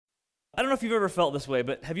I don't know if you've ever felt this way,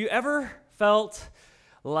 but have you ever felt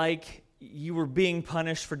like you were being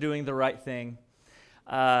punished for doing the right thing?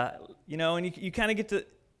 And you kind of get to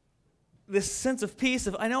this sense of peace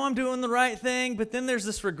of, I know I'm doing the right thing, but then there's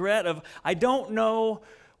this regret of, I don't know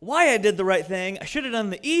why I did the right thing. I should have done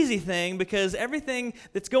the easy thing because everything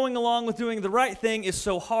that's going along with doing the right thing is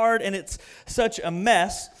so hard and it's such a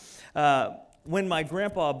mess. When my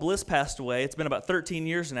grandpa Bliss passed away, it's been about 13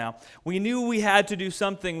 years now, we knew we had to do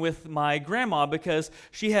something with my grandma because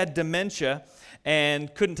she had dementia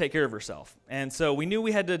and couldn't take care of herself. And so we knew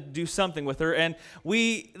we had to do something with her. And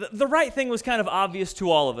the right thing was kind of obvious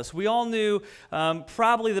to all of us. We all knew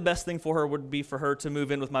probably the best thing for her would be for her to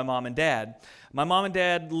move in with my mom and dad. My mom and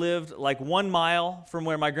dad lived like 1 mile from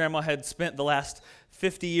where my grandma had spent the last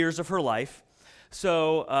 50 years of her life.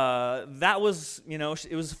 So that was,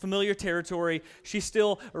 it was familiar territory. She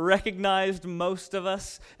still recognized most of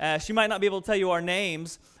us. She might not be able to tell you our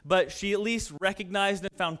names, but she at least recognized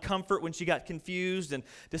and found comfort when she got confused and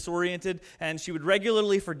disoriented. And she would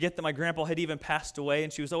regularly forget that my grandpa had even passed away,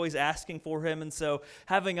 and she was always asking for him. And so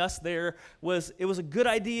having us there was a good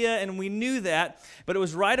idea, and we knew that. But it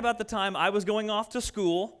was right about the time I was going off to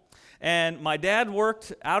school. And my dad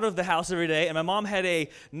worked out of the house every day, and my mom had a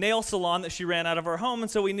nail salon that she ran out of our home, and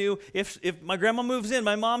so we knew if my grandma moves in,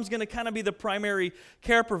 my mom's going to kind of be the primary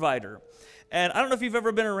care provider. And I don't know if you've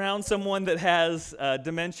ever been around someone that has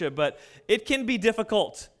dementia, but it can be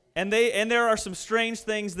difficult, and there are some strange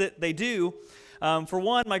things that they do. For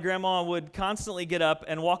one, my grandma would constantly get up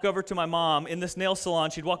and walk over to my mom in this nail salon.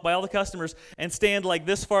 She'd walk by all the customers and stand like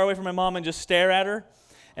this far away from my mom and just stare at her.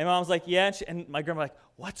 And Mom's like, yeah, and my grandma like,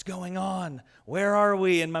 what's going on? Where are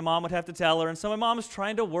we? And my mom would have to tell her. And so my mom was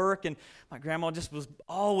trying to work, and my grandma just was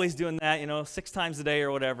always doing that, 6 times a day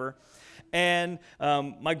or whatever. And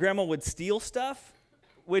my grandma would steal stuff,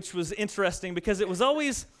 which was interesting because it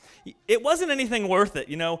wasn't anything worth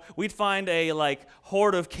it. We'd find a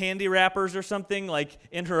hoard of candy wrappers or something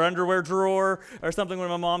in her underwear drawer or something when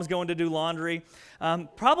my mom's going to do laundry.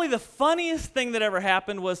 Probably the funniest thing that ever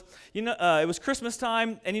happened was, it was Christmas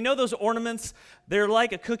time, and those ornaments, they're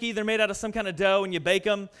like a cookie. They're made out of some kind of dough, and you bake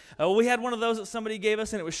them. We had one of those that somebody gave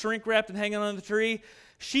us, and it was shrink wrapped and hanging on the tree.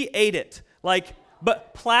 She ate it,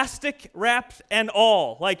 but plastic wrapped and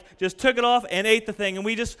all, just took it off and ate the thing. And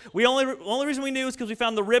we only reason we knew is because we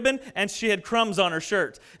found the ribbon and she had crumbs on her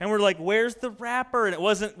shirt. And we're like, where's the wrapper? And it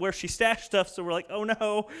wasn't where she stashed stuff, so we're like, oh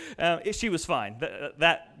no. She was fine.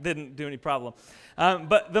 That didn't do any problem.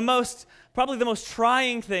 But probably the most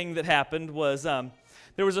trying thing that happened was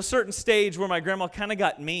there was a certain stage where my grandma kind of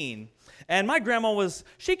got mean. And my grandma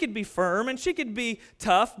she could be firm and she could be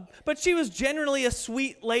tough, but she was generally a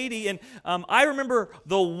sweet lady. And I remember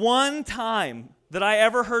the one time that I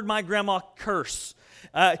ever heard my grandma curse.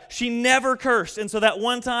 She never cursed, and so that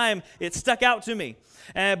one time it stuck out to me.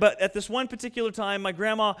 But at this one particular time, my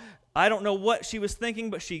grandma, I don't know what she was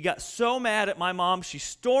thinking, but she got so mad at my mom, she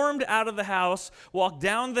stormed out of the house, walked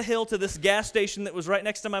down the hill to this gas station that was right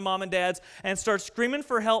next to my mom and dad's, and started screaming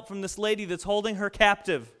for help from this lady that's holding her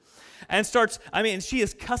captive. And she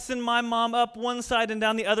is cussing my mom up one side and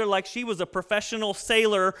down the other like she was a professional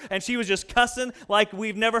sailor, and she was just cussing like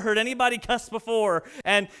we've never heard anybody cuss before.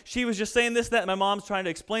 And she was just saying this, that, and my mom's trying to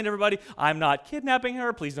explain to everybody, I'm not kidnapping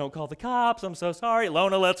her, please don't call the cops, I'm so sorry,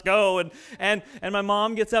 Lona, let's go. And my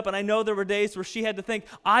mom gets up, and I know there were days where she had to think,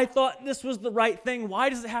 I thought this was the right thing, why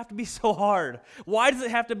does it have to be so hard? Why does it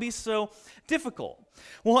have to be so difficult?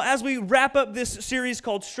 Well, as we wrap up this series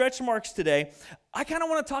called Stretch Marks today, I kind of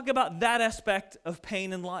want to talk about that aspect of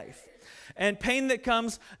pain in life. And pain that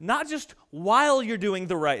comes not just while you're doing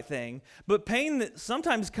the right thing, but pain that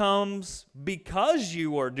sometimes comes because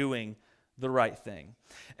you are doing the right thing.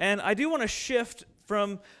 And I do want to shift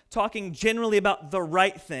from talking generally about the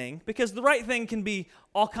right thing, because the right thing can be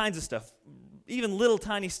all kinds of stuff, even little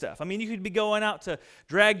tiny stuff. I mean, you could be going out to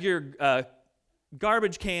drag your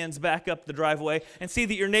garbage cans back up the driveway and see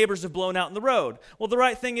that your neighbors have blown out in the road. Well, the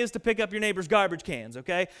right thing is to pick up your neighbor's garbage cans,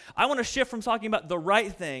 okay? I want to shift from talking about the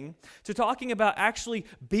right thing to talking about actually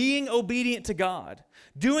being obedient to God,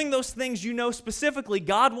 doing those things specifically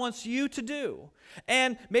God wants you to do.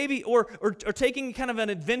 And maybe, or taking kind of an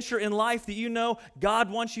adventure in life that God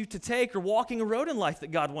wants you to take, or walking a road in life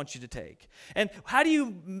that God wants you to take. And how do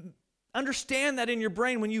you understand that in your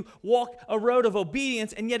brain when you walk a road of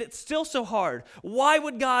obedience and yet it's still so hard? Why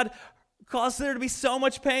would God cause there to be so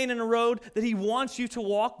much pain in a road that he wants you to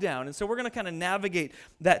walk down? And so we're going to kind of navigate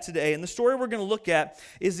that today. And the story we're going to look at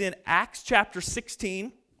is in Acts chapter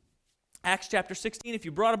 16. Acts chapter 16. If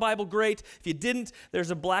you brought a Bible, great. If you didn't,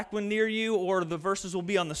 there's a black one near you, or the verses will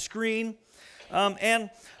be on the screen. And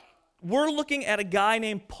we're looking at a guy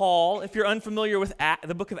named Paul. If you're unfamiliar with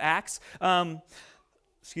the book of Acts,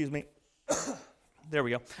 excuse me. There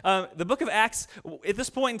we go. The book of Acts, at this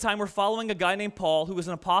point in time, we're following a guy named Paul who was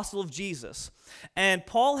an apostle of Jesus. And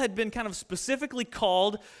Paul had been kind of specifically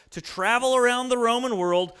called to travel around the Roman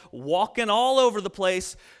world, walking all over the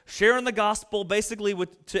place, sharing the gospel basically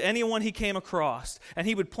to anyone he came across. And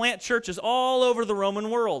he would plant churches all over the Roman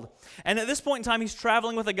world. And at this point in time, he's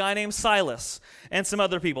traveling with a guy named Silas and some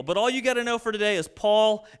other people. But all you got to know for today is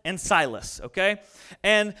Paul and Silas, okay?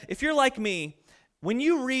 And if you're like me, when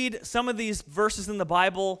you read some of these verses in the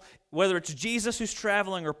Bible, whether it's Jesus who's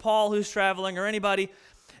traveling or Paul who's traveling or anybody,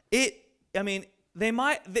 you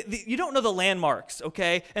don't know the landmarks,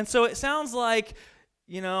 okay? And so it sounds like,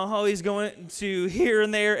 he's going to here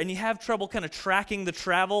and there, and you have trouble kind of tracking the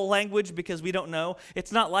travel language because we don't know.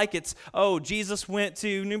 It's not like Jesus went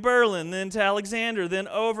to New Berlin, then to Alexander, then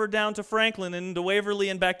over down to Franklin and to Waverly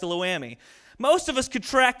and back to Loami. Most of us could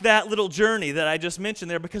track that little journey that I just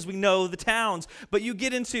mentioned there because we know the towns. But you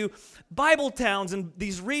get into Bible towns and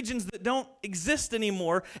these regions that don't exist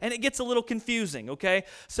anymore, and it gets a little confusing, okay?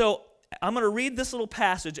 So I'm going to read this little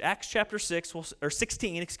passage, Acts chapter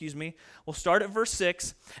 16, excuse me. We'll start at verse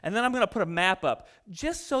 6, and then I'm going to put a map up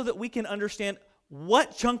just so that we can understand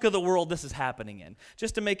what chunk of the world this is happening in,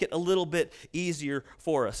 just to make it a little bit easier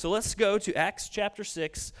for us. So let's go to Acts chapter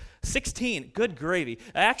 16. Good gravy.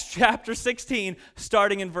 Acts chapter 16,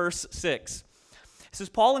 starting in verse 6. It says,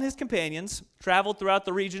 Paul and his companions traveled throughout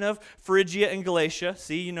the region of Phrygia and Galatia.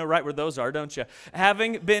 See, you know right where those are, don't you?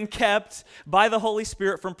 Having been kept by the Holy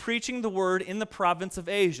Spirit from preaching the word in the province of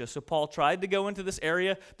Asia. So Paul tried to go into this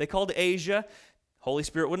area they called Asia. Holy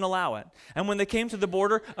Spirit wouldn't allow it. And when they came to the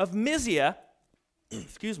border of Mysia,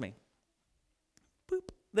 excuse me.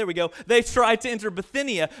 Boop. There we go. They tried to enter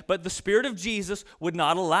Bithynia, but the Spirit of Jesus would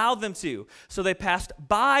not allow them to. So they passed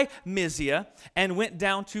by Mysia and went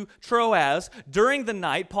down to Troas. During the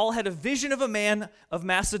night, Paul had a vision of a man of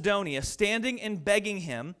Macedonia standing and begging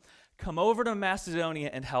him, "Come over to Macedonia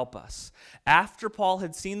and help us." After Paul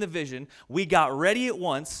had seen the vision, we got ready at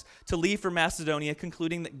once to leave for Macedonia,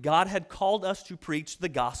 concluding that God had called us to preach the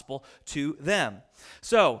gospel to them.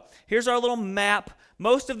 So, here's our little map.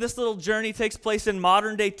 Most of this little journey takes place in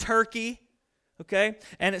modern-day Turkey, okay?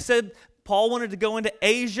 And it said Paul wanted to go into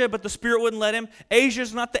Asia, but the Spirit wouldn't let him.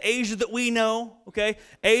 Asia's not the Asia that we know, okay?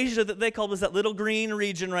 Asia that they called was that little green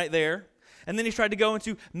region right there. And then he tried to go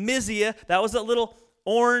into Mysia. That was that little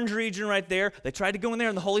orange region right there. They tried to go in there,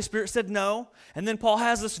 and the Holy Spirit said no. And then Paul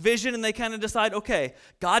has this vision, and they kind of decide, okay,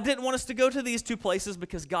 God didn't want us to go to these two places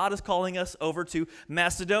because God is calling us over to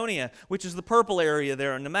Macedonia, which is the purple area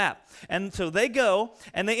there on the map. And so they go,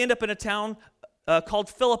 and they end up in a town called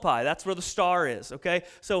Philippi. That's where the star is, okay?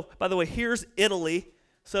 So, by the way, here's Italy.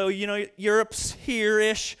 So, Europe's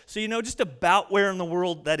here-ish, so you know just about where in the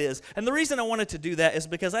world that is. And the reason I wanted to do that is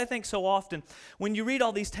because I think so often when you read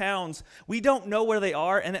all these towns, we don't know where they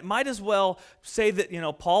are, and it might as well say that,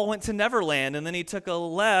 Paul went to Neverland, and then he took a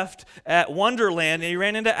left at Wonderland, and he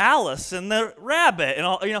ran into Alice and the rabbit, and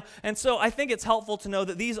all, And so I think it's helpful to know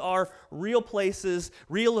that these are real places,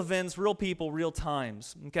 real events, real people, real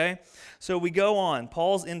times, okay? So we go on.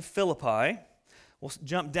 Paul's in Philippi. We'll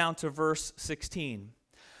jump down to verse 16.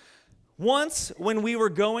 Once, when we were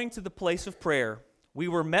going to the place of prayer, we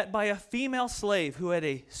were met by a female slave who had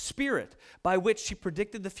a spirit by which she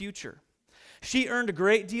predicted the future. She earned a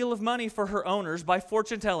great deal of money for her owners by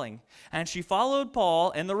fortune-telling, and she followed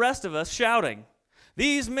Paul and the rest of us, shouting,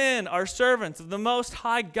 "These men are servants of the Most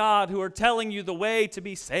High God who are telling you the way to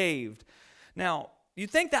be saved." Now,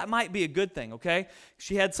 you'd think that might be a good thing, okay?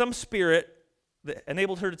 She had some spirit that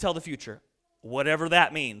enabled her to tell the future, whatever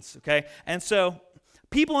that means, okay? And so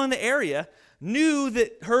people in the area knew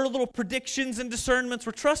that her little predictions and discernments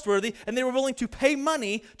were trustworthy, and they were willing to pay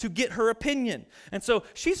money to get her opinion. And so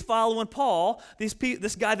she's following Paul, this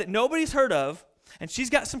guy that nobody's heard of, and she's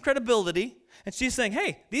got some credibility, and she's saying,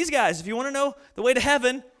 hey, these guys, if you want to know the way to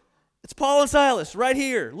heaven, it's Paul and Silas right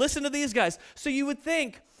here. Listen to these guys. So you would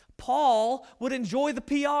think Paul would enjoy the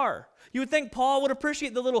PR. You would think Paul would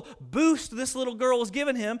appreciate the little boost this little girl was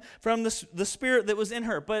giving him from the spirit that was in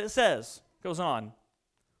her. But it goes on.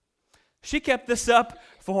 She kept this up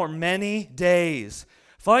for many days.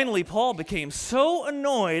 Finally, Paul became so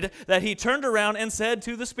annoyed that he turned around and said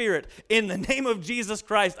to the spirit, "In the name of Jesus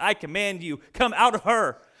Christ, I command you, come out of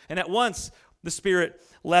her." And at once, the spirit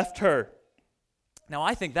left her. Now,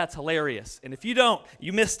 I think that's hilarious. And if you don't,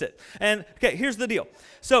 you missed it. And, okay, here's the deal.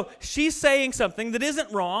 So she's saying something that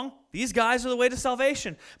isn't wrong. These guys are the way to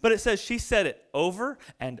salvation. But it says she said it over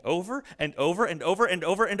and over and over and over and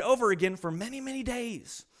over and over again for many, many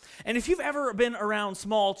days. And if you've ever been around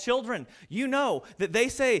small children, you know that they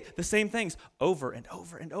say the same things over and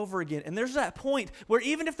over and over again. And there's that point where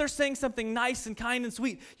even if they're saying something nice and kind and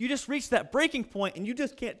sweet, you just reach that breaking point and you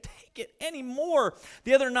just can't take it anymore.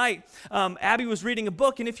 The other night, Abby was reading a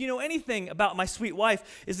book, and if you know anything about my sweet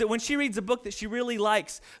wife, is that when she reads a book that she really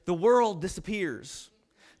likes, the world disappears.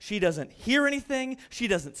 She doesn't hear anything. She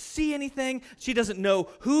doesn't see anything. She doesn't know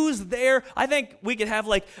who's there. I think we could have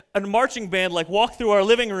like a marching band like walk through our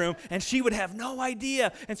living room and she would have no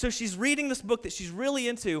idea. And so she's reading this book that she's really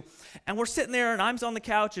into, and we're sitting there and I'm on the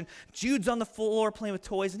couch and Jude's on the floor playing with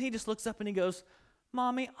toys, and he just looks up and he goes,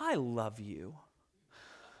 "Mommy, I love you."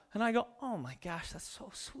 And I go, "Oh my gosh, that's so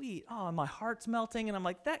sweet." Oh, and my heart's melting, and I'm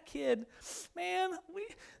like, that kid, man, we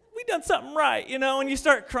done something right, and you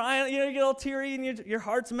start crying, you get all teary and your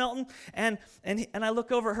heart's melting, and I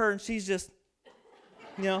look over at her and she's just,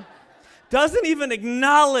 doesn't even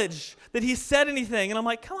acknowledge that he said anything, and I'm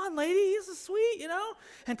like, "Come on, lady, he's so sweet,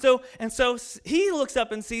 and so he looks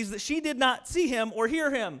up and sees that she did not see him or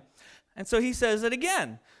hear him, and so he says it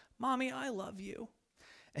again, "Mommy, I love you,"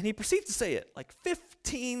 and he proceeds to say it like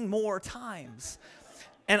 15 more times,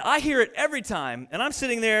 and I hear it every time, and I'm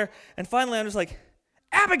sitting there, and finally I'm just like,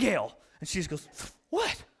 "Abigail," and she just goes,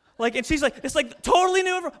 "What?" And she's like, it's like totally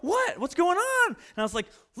new. What's going on? And I was like,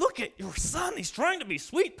 "Look at your son. He's trying to be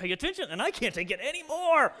sweet. Pay attention." And I can't take it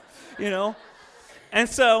anymore, And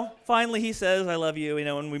so finally he says, "I love you,"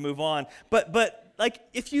 and we move on. But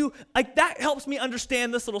that helps me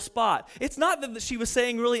understand this little spot. It's not that she was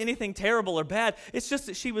saying really anything terrible or bad. It's just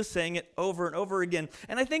that she was saying it over and over again.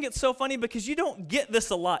 And I think it's so funny because you don't get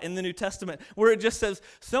this a lot in the New Testament where it just says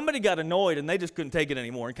somebody got annoyed and they just couldn't take it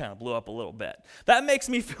anymore and kind of blew up a little bit. That makes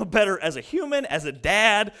me feel better as a human, as a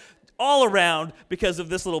dad, all around because of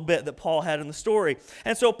this little bit that Paul had in the story.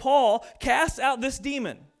 And so Paul casts out this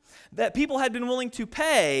demon that people had been willing to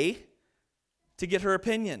pay to get her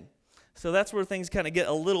opinion. So that's where things kind of get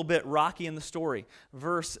a little bit rocky in the story.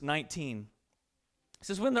 Verse 19. It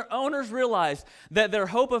says, "When their owners realized that their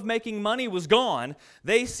hope of making money was gone,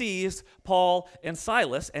 they seized Paul and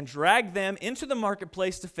Silas and dragged them into the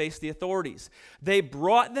marketplace to face the authorities. They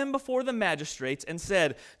brought them before the magistrates and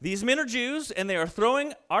said, 'These men are Jews, and they are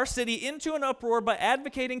throwing our city into an uproar by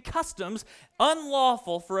advocating customs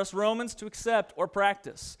unlawful for us Romans to accept or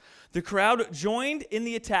practice.' The crowd joined in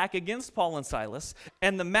the attack against Paul and Silas,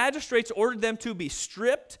 and the magistrates ordered them to be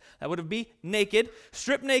stripped," that would be naked,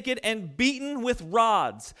 "stripped naked and beaten with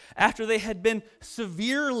rods. After they had been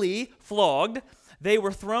severely flogged, they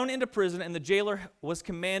were thrown into prison, and the jailer was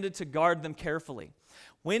commanded to guard them carefully.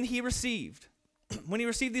 When he received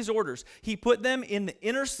these orders, he put them in the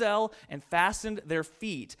inner cell and fastened their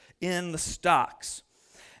feet in the stocks."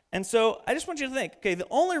 And so I just want you to think, okay, the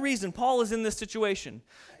only reason Paul is in this situation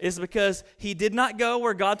is because he did not go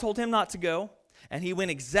where God told him not to go, and he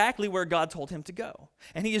went exactly where God told him to go.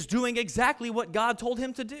 And he is doing exactly what God told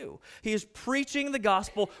him to do. He is preaching the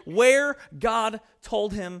gospel where God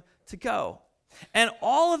told him to go. And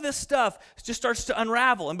all of this stuff just starts to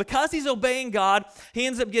unravel. And because he's obeying God, he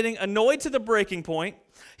ends up getting annoyed to the breaking point.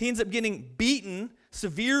 He ends up getting beaten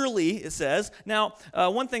severely, it says. Now,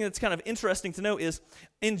 one thing that's kind of interesting to note is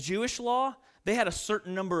in Jewish law, they had a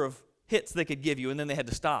certain number of hits they could give you, and then they had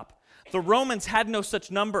to stop. The Romans had no such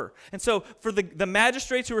number. And so for the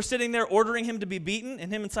magistrates who were sitting there ordering him to be beaten,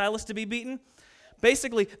 and him and Silas to be beaten,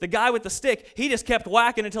 basically the guy with the stick, he just kept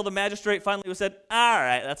whacking until the magistrate finally said, "All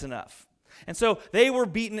right, that's enough." And so they were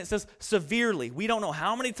beaten, it says, severely. We don't know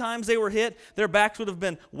how many times they were hit. Their backs would have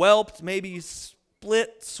been whelped, maybe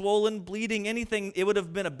split, swollen, bleeding, anything. It would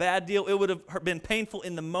have been a bad deal. It would have been painful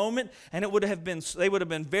in the moment, and they would have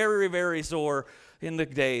been very, very sore in the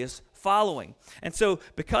days following. And so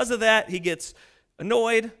because of that, he gets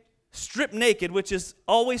annoyed, stripped naked, which is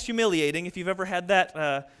always humiliating. If you've ever had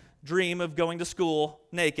that dream of going to school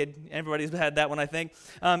naked, everybody's had that one, I think.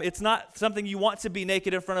 It's not something you want to be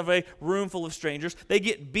naked in front of a room full of strangers. They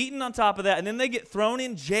get beaten on top of that, and then they get thrown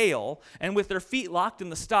in jail, and with their feet locked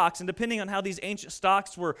in the stocks, and depending on how these ancient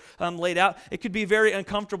stocks were laid out, it could be very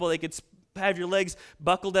uncomfortable. They could have your legs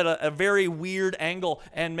buckled at a very weird angle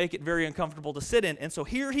and make it very uncomfortable to sit in. And so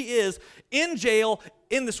here he is in jail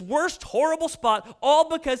in this worst, horrible spot, all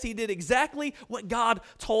because he did exactly what God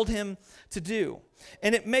told him to do.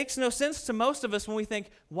 And it makes no sense to most of us when we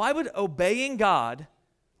think, why would obeying God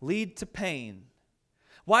lead to pain?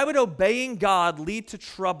 Why would obeying God lead to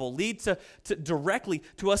trouble, lead to directly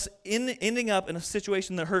to us ending up in a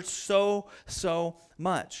situation that hurts so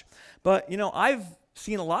much? But, I've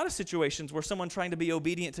seen a lot of situations where someone trying to be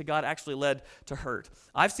obedient to God actually led to hurt.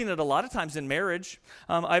 I've seen it a lot of times in marriage.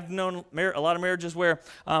 I've known a lot of marriages where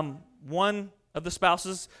one of the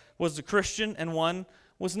spouses was a Christian and one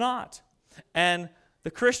was not. And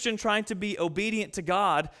the Christian trying to be obedient to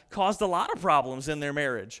God caused a lot of problems in their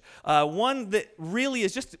marriage. One that really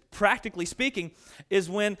is, just practically speaking, is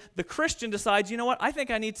when the Christian decides, you know what, I think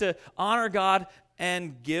I need to honor God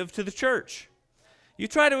and give to the church. You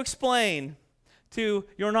try to explain to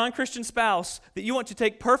your non-Christian spouse that you want to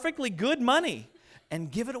take perfectly good money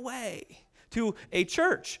and give it away to a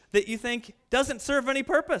church that you think doesn't serve any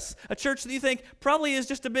purpose, a church that you think probably is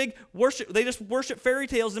just a big worship, they just worship fairy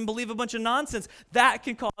tales and believe a bunch of nonsense. That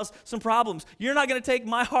can cause some problems. You're not going to take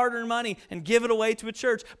my hard-earned money and give it away to a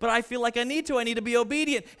church, but I feel like I need to be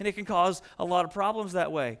obedient, and it can cause a lot of problems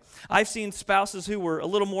that way. I've seen spouses who were a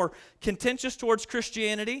little more contentious towards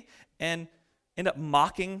Christianity and end up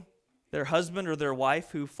mocking their husband or their wife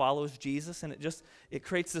who follows Jesus, and it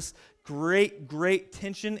creates this great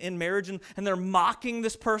tension in marriage, and they're mocking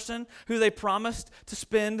this person who they promised to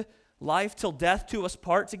spend life till death to us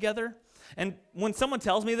part together. And when someone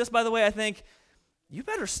tells me this, by the way, I think, you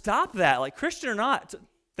better stop that. Like, Christian or not,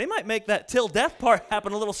 they might make that till death part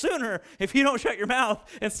happen a little sooner if you don't shut your mouth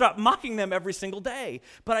and stop mocking them every single day.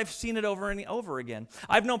 But I've seen it over and over again.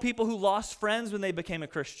 I've known people who lost friends when they became a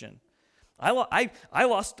Christian. I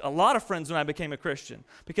lost a lot of friends when I became a Christian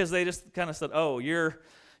because they just kind of said, "Oh, you're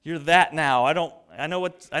that now. I know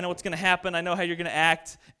what's going to happen. I know how you're going to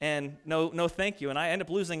act, and no, thank you." And I ended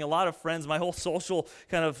up losing a lot of friends. My whole social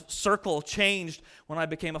kind of circle changed when I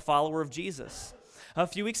became a follower of Jesus. A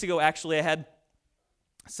few weeks ago, actually, I had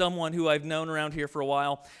someone who I've known around here for a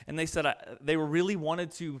while, and they said they really wanted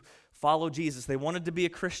to follow Jesus. They wanted to be a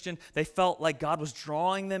Christian. They felt like God was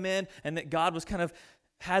drawing them in, and that God was kind of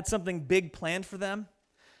had something big planned for them,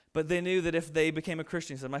 but they knew that if they became a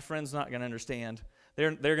Christian, he said, my friend's not going to understand.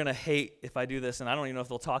 They're going to hate if I do this, and I don't even know if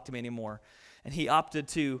they'll talk to me anymore. And he opted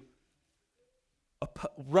to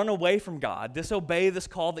run away from God, disobey this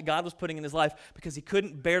call that God was putting in his life because he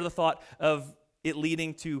couldn't bear the thought of it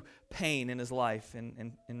leading to pain in his life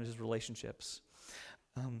and in his relationships.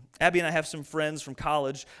 Abby and I have some friends from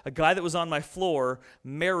college. A guy that was on my floor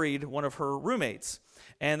married one of her roommates.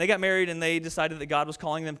 And they got married, and they decided that God was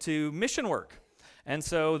calling them to mission work. And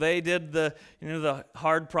so they did the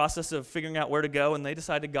hard process of figuring out where to go, and they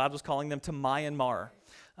decided God was calling them to Myanmar.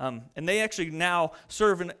 And they actually now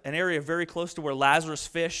serve in an area very close to where Lazarus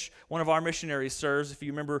Fish, one of our missionaries, serves. If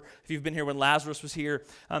you remember, if you've been here when Lazarus was here,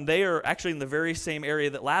 they are actually in the very same area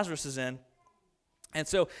that Lazarus is in. And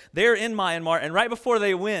so they're in Myanmar, and right before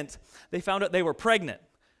they went, they found out they were pregnant.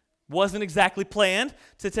 Wasn't exactly planned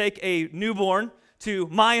to take a newborn to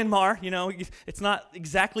Myanmar. It's not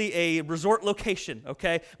exactly a resort location,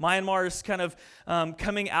 okay? Myanmar is kind of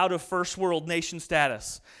coming out of first world nation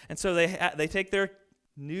status. And so they take their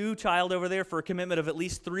new child over there for a commitment of at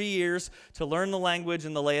least 3 years to learn the language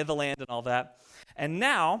and the lay of the land and all that. And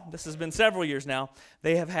now, this has been several years now,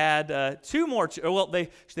 they have had two more,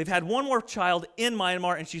 they've had one more child in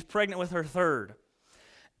Myanmar, and she's pregnant with her third.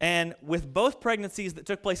 And with both pregnancies that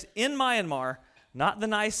took place in Myanmar, not the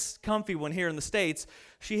nice, comfy one here in the States,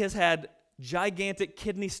 she has had gigantic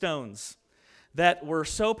kidney stones that were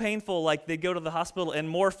so painful, like they'd go to the hospital and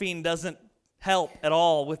morphine doesn't help at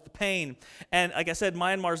all with the pain. And like I said,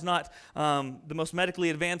 Myanmar's not the most medically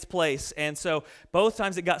advanced place. And so both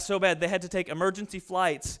times it got so bad, they had to take emergency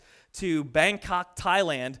flights to Bangkok,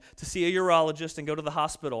 Thailand to see a urologist and go to the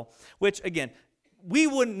hospital, which, again, we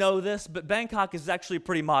wouldn't know this, but Bangkok is actually a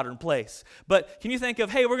pretty modern place. But can you think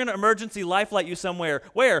of, hey, we're going to emergency lifeline you somewhere.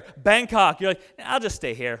 Where? Bangkok. You're like, I'll just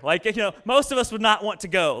stay here. Most of us would not want to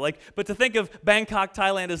go. But to think of Bangkok,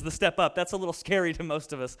 Thailand as the step up, that's a little scary to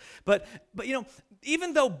most of us. But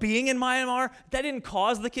even though being in Myanmar, that didn't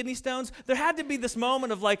cause the kidney stones, there had to be this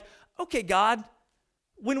moment of okay, God,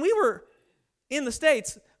 when we were in the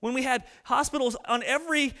States, when we had hospitals on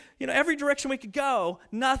every direction we could go,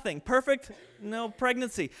 nothing, perfect, no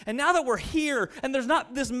pregnancy. And now that we're here and there's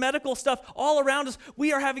not this medical stuff all around us,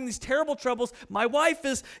 we are having these terrible troubles. My wife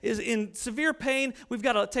is in severe pain. We've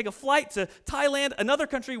got to take a flight to Thailand, another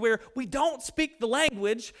country where we don't speak the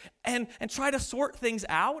language, and try to sort things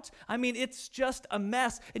out. I mean, it's just a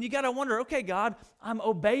mess. And you got to wonder, okay, God, I'm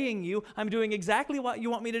obeying you. I'm doing exactly what you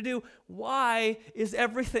want me to do. Why is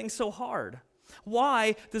everything so hard?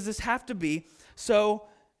 Why does this have to be so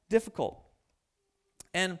difficult?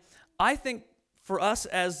 And I think for us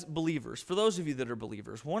as believers, for those of you that are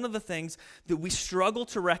believers, one of the things that we struggle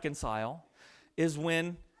to reconcile is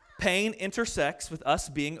when pain intersects with us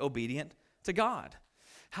being obedient to God.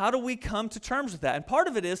 How do we come to terms with that? And part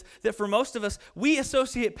of it is that for most of us, we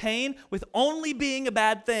associate pain with only being a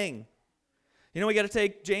bad thing. We got to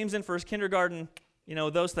take James in for his kindergarten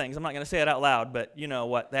those things. I'm not going to say it out loud, but you know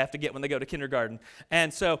what they have to get when they go to kindergarten.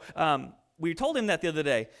 And so we told him that the other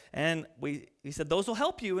day, and he said those will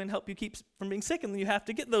help you and help you keep from being sick, and you have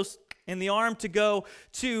to get those in the arm to go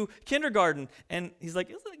to kindergarten. And he's like,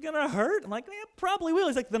 is it going to hurt? I'm like, yeah, probably will.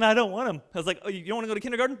 He's like, then I don't want him. I was like, oh, you don't want to go to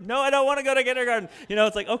kindergarten? No, I don't want to go to kindergarten.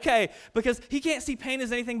 It's like, okay, because he can't see pain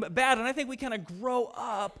as anything but bad. And I think we kind of grow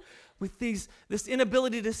up with this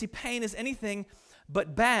inability to see pain as anything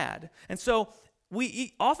but bad. And so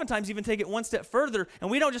we oftentimes even take it one step further, and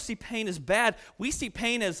we don't just see pain as bad, we see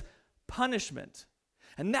pain as punishment.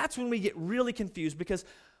 And that's when we get really confused, because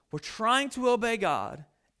we're trying to obey God,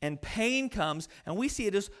 and pain comes, and we see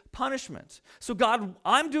it as punishment. So God,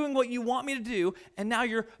 I'm doing what you want me to do, and now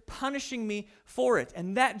you're punishing me for it.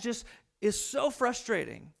 And that just is so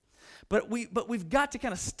frustrating. But we've got to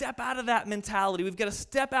kind of step out of that mentality. We've got to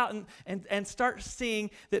step out and start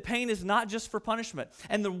seeing that pain is not just for punishment.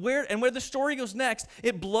 And where the story goes next,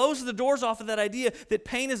 it blows the doors off of that idea that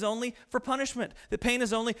pain is only for punishment, that pain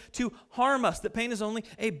is only to harm us, that pain is only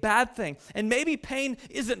a bad thing. And maybe pain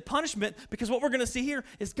isn't punishment, because what we're going to see here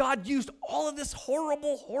is God used all of this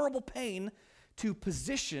horrible, horrible pain to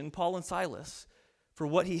position Paul and Silas for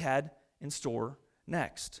what he had in store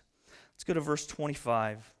next. Let's go to verse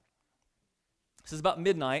 25. This is about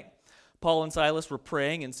midnight. Paul and Silas were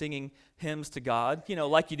praying and singing hymns to God,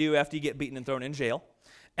 like you do after you get beaten and thrown in jail.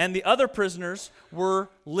 And the other prisoners were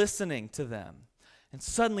listening to them. And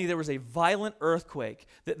suddenly there was a violent earthquake,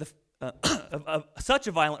 such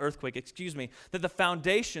a violent earthquake, that the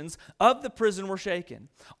foundations of the prison were shaken.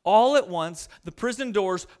 All at once, the prison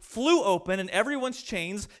doors flew open and everyone's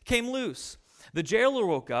chains came loose. The jailer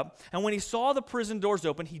woke up, and when he saw the prison doors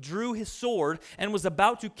open, he drew his sword and was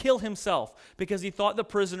about to kill himself because he thought the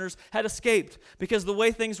prisoners had escaped. Because the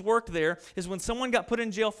way things worked there is when someone got put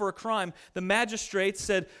in jail for a crime, the magistrates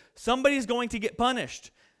said, somebody's going to get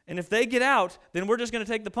punished. And if they get out, then we're just going to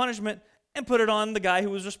take the punishment and put it on the guy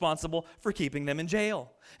who was responsible for keeping them in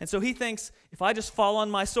jail. And so he thinks, if I just fall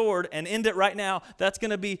on my sword and end it right now, that's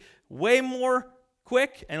going to be way more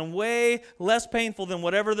quick and way less painful than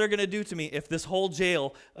whatever they're going to do to me if this whole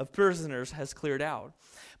jail of prisoners has cleared out.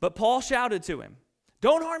 But Paul shouted to him,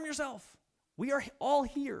 don't harm yourself. We are all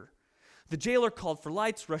here. The jailer called for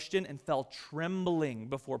lights, rushed in, and fell trembling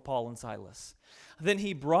before Paul and Silas. Then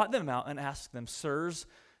he brought them out and asked them, sirs,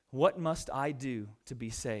 what must I do to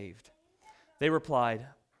be saved? They replied,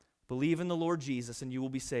 believe in the Lord Jesus and you will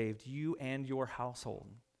be saved, you and your household.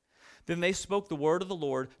 Then they spoke the word of the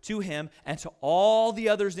Lord to him and to all the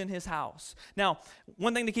others in his house. Now,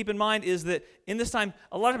 one thing to keep in mind is that in this time,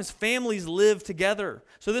 a lot of times families live together.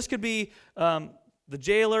 So this could be the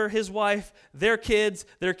jailer, his wife, their kids'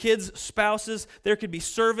 spouses. There could be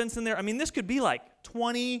servants in there. I mean, this could be like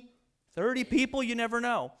 20, 30 people. You never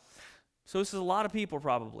know. So this is a lot of people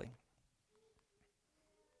probably.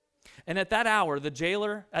 And at that hour of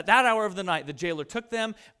the night, the jailer took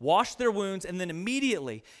them, washed their wounds, and then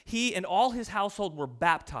immediately he and all his household were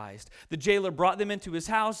baptized. The jailer brought them into his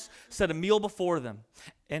house, set a meal before them,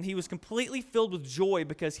 and he was completely filled with joy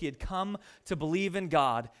because he had come to believe in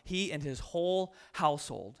God, he and his whole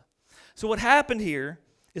household. So what happened here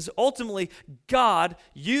is ultimately God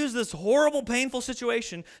used this horrible, painful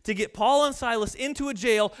situation to get Paul and Silas into a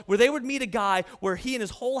jail where they would meet a guy where he and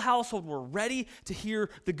his whole household were ready to hear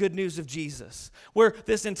the good news of Jesus, where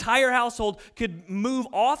this entire household could move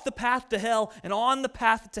off the path to hell and on the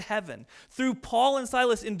path to heaven. Through Paul and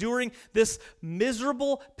Silas enduring this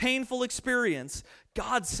miserable, painful experience,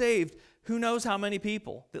 God saved who knows how many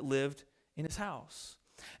people that lived in his house.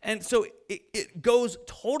 And so it goes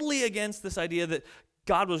totally against this idea that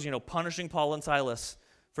God was, punishing Paul and Silas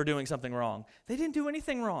for doing something wrong. They didn't do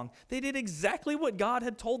anything wrong. They did exactly what God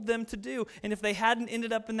had told them to do. And if they hadn't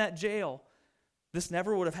ended up in that jail, this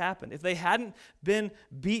never would have happened. If they hadn't been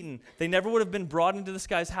beaten, they never would have been brought into this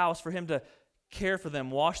guy's house for him to care for them,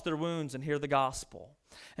 wash their wounds, and hear the gospel.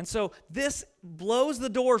 And so this blows the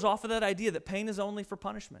doors off of that idea that pain is only for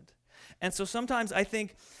punishment. And so sometimes I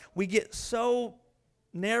think we get so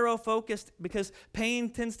narrow focused because pain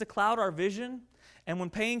tends to cloud our vision. And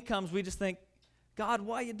when pain comes, we just think, God,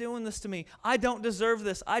 why are you doing this to me? I don't deserve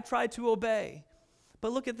this. I tried to obey.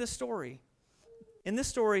 But look at this story. In this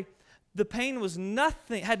story, the pain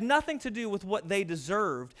had nothing to do with what they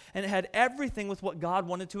deserved, and it had everything with what God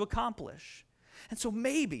wanted to accomplish. And so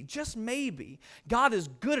maybe, just maybe, God is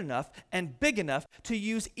good enough and big enough to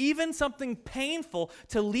use even something painful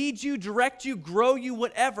to lead you, direct you, grow you,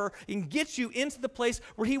 whatever, and get you into the place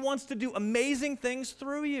where he wants to do amazing things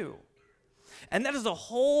through you. And that is a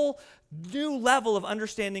whole new level of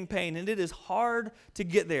understanding pain, and it is hard to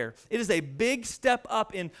get there. It is a big step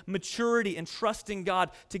up in maturity and trusting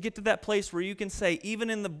God to get to that place where you can say, even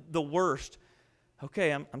in the worst,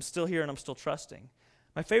 okay, I'm still here and I'm still trusting.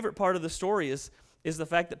 My favorite part of the story is the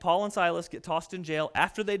fact that Paul and Silas get tossed in jail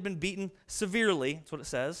after they'd been beaten severely, that's what it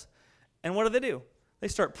says. And what do? They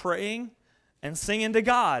start praying and singing to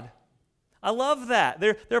God. I love that.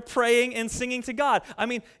 They're praying and singing to God. I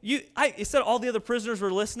mean, you said all the other prisoners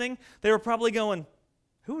were listening. They were probably going,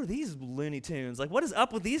 who are these Looney Tunes? Like, what is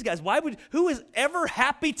up with these guys? Who is ever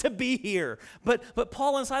happy to be here? But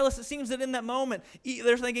Paul and Silas, it seems that in that moment,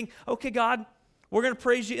 they're thinking, okay, God, we're going to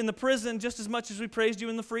praise you in the prison just as much as we praised you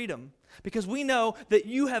in the freedom. Because we know that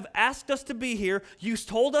you have asked us to be here. You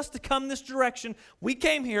told us to come this direction. We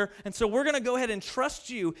came here, and so we're going to go ahead and trust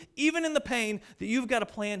you, even in the pain, that you've got a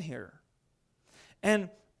plan here. And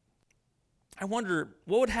I wonder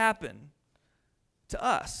what would happen to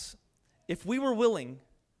us if we were willing,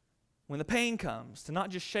 when the pain comes, to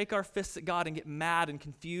not just shake our fists at God and get mad and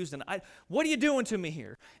confused and, what are you doing to me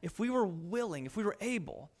here? If we were willing, if we were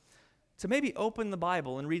able to maybe open the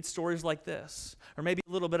Bible and read stories like this, or maybe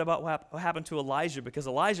a little bit about what happened to Elijah, because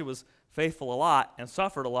Elijah was faithful a lot and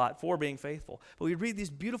suffered a lot for being faithful. But we read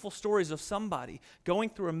these beautiful stories of somebody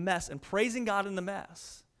going through a mess and praising God in the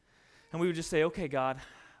mess. And we would just say, okay, God,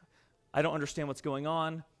 I don't understand what's going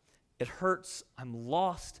on. It hurts. I'm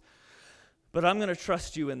lost. But I'm going to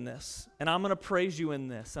trust you in this. And I'm going to praise you in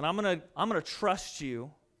this. And I'm going to trust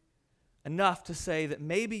you enough to say that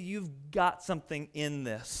maybe you've got something in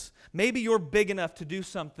this. Maybe you're big enough to do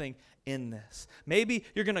something in this. Maybe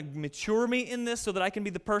you're going to mature me in this so that I can be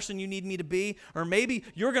the person you need me to be. Or maybe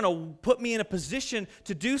you're going to put me in a position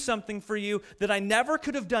to do something for you that I never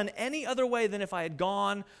could have done any other way than if I had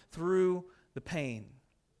gone through the pain.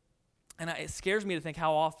 And it scares me to think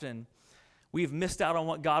how often we've missed out on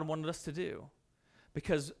what God wanted us to do.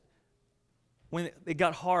 Because when it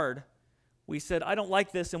got hard, we said, I don't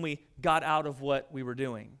like this, and we got out of what we were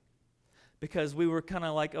doing. Because we were kind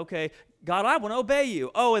of like, okay, God, I want to obey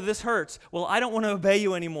you. Oh, this hurts. Well, I don't want to obey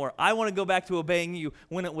you anymore. I want to go back to obeying you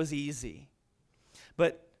when it was easy.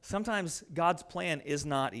 But sometimes God's plan is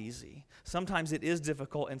not easy. Sometimes it is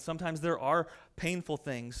difficult, and sometimes there are painful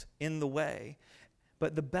things in the way.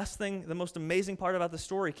 But the best thing, the most amazing part about the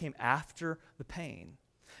story came after the pain.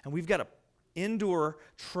 And we've got to endure,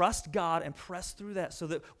 trust God, and press through that so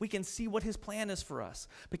that we can see what his plan is for us.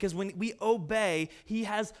 Because when we obey, he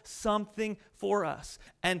has something for us.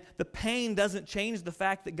 And the pain doesn't change the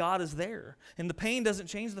fact that God is there. And the pain doesn't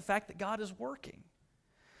change the fact that God is working.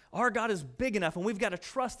 Our God is big enough, and we've got to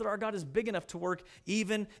trust that our God is big enough to work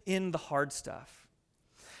even in the hard stuff.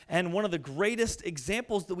 And one of the greatest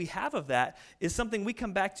examples that we have of that is something we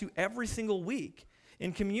come back to every single week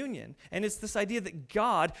in communion. And it's this idea that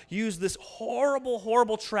God used this horrible,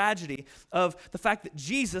 horrible tragedy of the fact that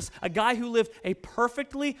Jesus, a guy who lived a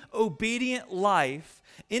perfectly obedient life,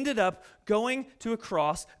 ended up going to a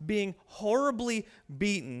cross, being horribly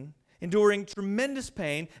beaten, enduring tremendous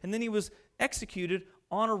pain, and then he was executed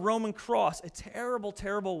on a Roman cross, a terrible,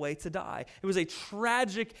 terrible way to die. It was a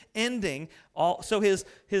tragic ending. So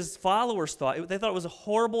his followers thought it was a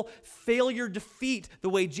horrible failure, defeat, the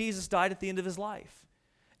way Jesus died at the end of his life.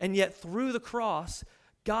 And yet through the cross,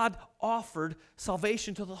 God offered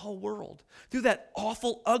salvation to the whole world. Through that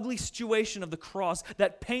awful, ugly situation of the cross,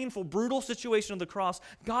 that painful, brutal situation of the cross,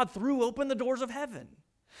 God threw open the doors of heaven.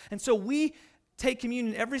 And so we take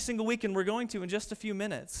communion every single week, and we're going to in just a few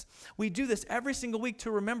minutes. We do this every single week to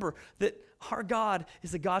remember that our God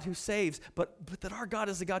is a God who saves, but that our God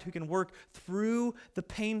is a God who can work through the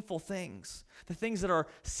painful things, the things that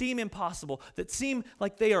seem impossible, that seem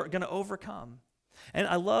like they are going to overcome. And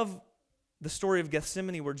I love the story of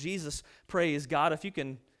Gethsemane where Jesus prays, God, if you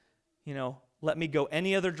can, let me go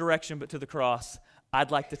any other direction but to the cross,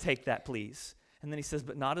 I'd like to take that, please. And then he says,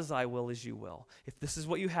 but not as I will, as you will. If this is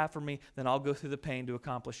what you have for me, then I'll go through the pain to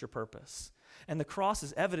accomplish your purpose. And the cross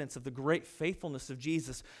is evidence of the great faithfulness of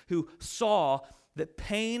Jesus, who saw that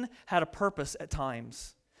pain had a purpose at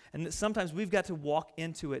times. And that sometimes we've got to walk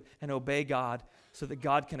into it and obey God so that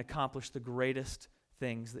God can accomplish the greatest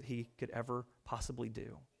things that he could ever possibly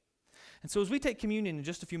do. And so as we take communion in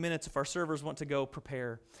just a few minutes, if our servers want to go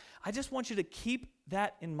prepare, I just want you to keep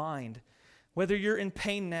that in mind. Whether you're in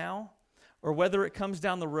pain now or whether it comes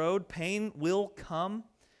down the road, pain will come,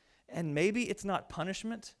 and maybe it's not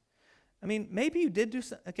punishment. I mean, maybe you did do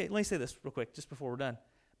something. Okay, let me say this real quick just before we're done.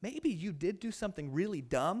 Maybe you did do something really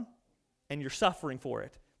dumb and you're suffering for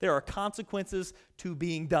it. There are consequences to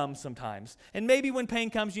being dumb sometimes. And maybe when pain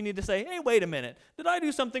comes, you need to say, hey, wait a minute, did I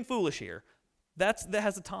do something foolish here? That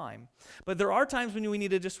has a time. But there are times when we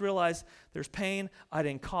need to just realize there's pain. I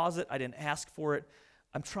didn't cause it. I didn't ask for it.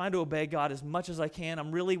 I'm trying to obey God as much as I can.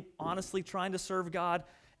 I'm really honestly trying to serve God,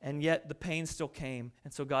 and yet the pain still came.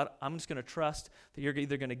 And so, God, I'm just going to trust that you're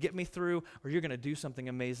either going to get me through or you're going to do something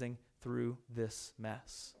amazing through this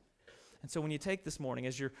mess. And so when you take this morning,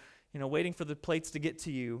 as you're waiting for the plates to get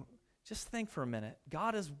to you, just think for a minute.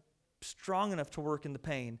 God is strong enough to work in the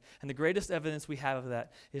pain. And the greatest evidence we have of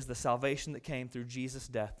that is the salvation that came through Jesus'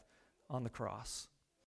 death on the cross.